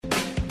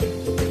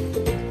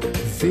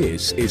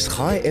This is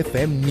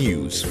ChaiFM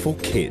News for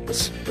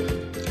Kids.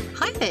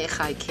 Hi there,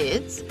 Chai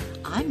Kids.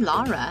 I'm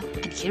Lara,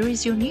 and here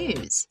is your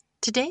news.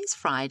 Today's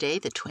Friday,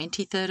 the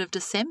 23rd of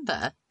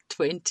December,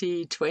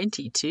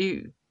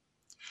 2022.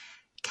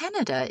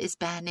 Canada is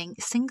banning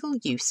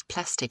single-use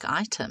plastic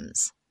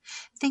items.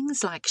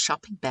 Things like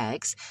shopping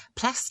bags,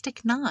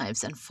 plastic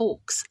knives and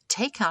forks,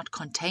 takeout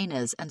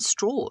containers and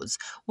straws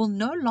will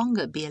no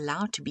longer be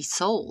allowed to be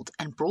sold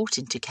and brought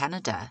into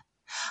Canada.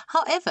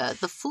 However,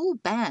 the full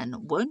ban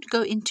won't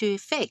go into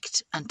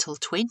effect until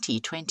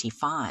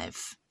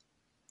 2025.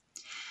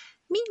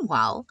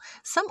 Meanwhile,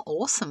 some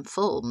awesome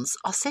films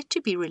are set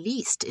to be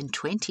released in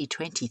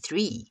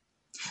 2023.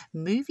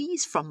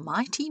 Movies from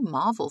mighty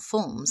Marvel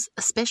films,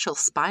 a special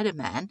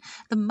Spider-Man,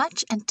 the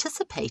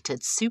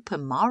much-anticipated Super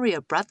Mario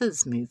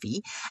Bros.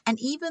 Movie, and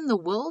even the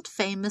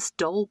world-famous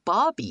doll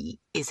Barbie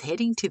is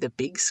heading to the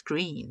big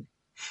screen.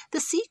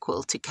 The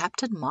sequel to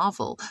Captain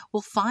Marvel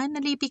will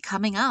finally be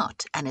coming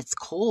out, and it's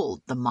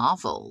called The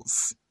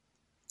Marvels.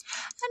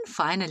 And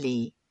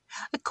finally,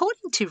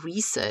 according to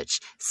research,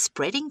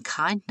 spreading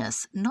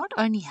kindness not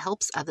only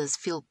helps others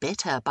feel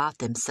better about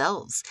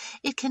themselves,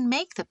 it can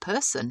make the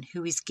person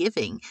who is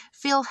giving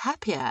feel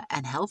happier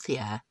and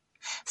healthier.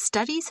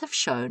 Studies have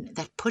shown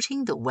that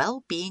putting the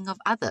well-being of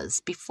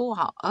others before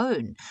our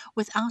own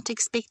without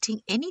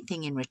expecting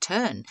anything in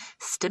return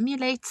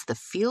stimulates the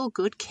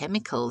feel-good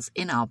chemicals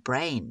in our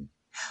brain.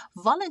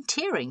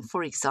 Volunteering,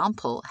 for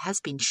example,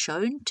 has been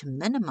shown to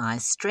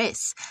minimize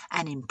stress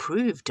and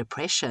improve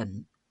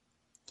depression.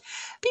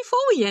 Before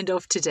we end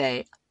off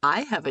today,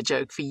 I have a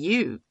joke for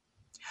you.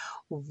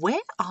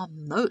 Where are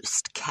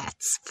most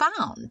cats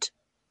found?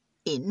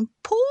 In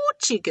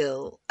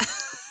Portugal.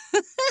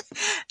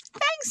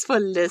 Thanks for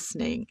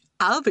listening.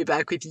 I'll be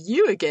back with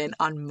you again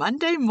on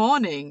Monday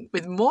morning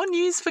with more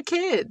news for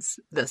kids.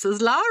 This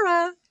is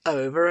Lara,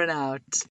 over and out.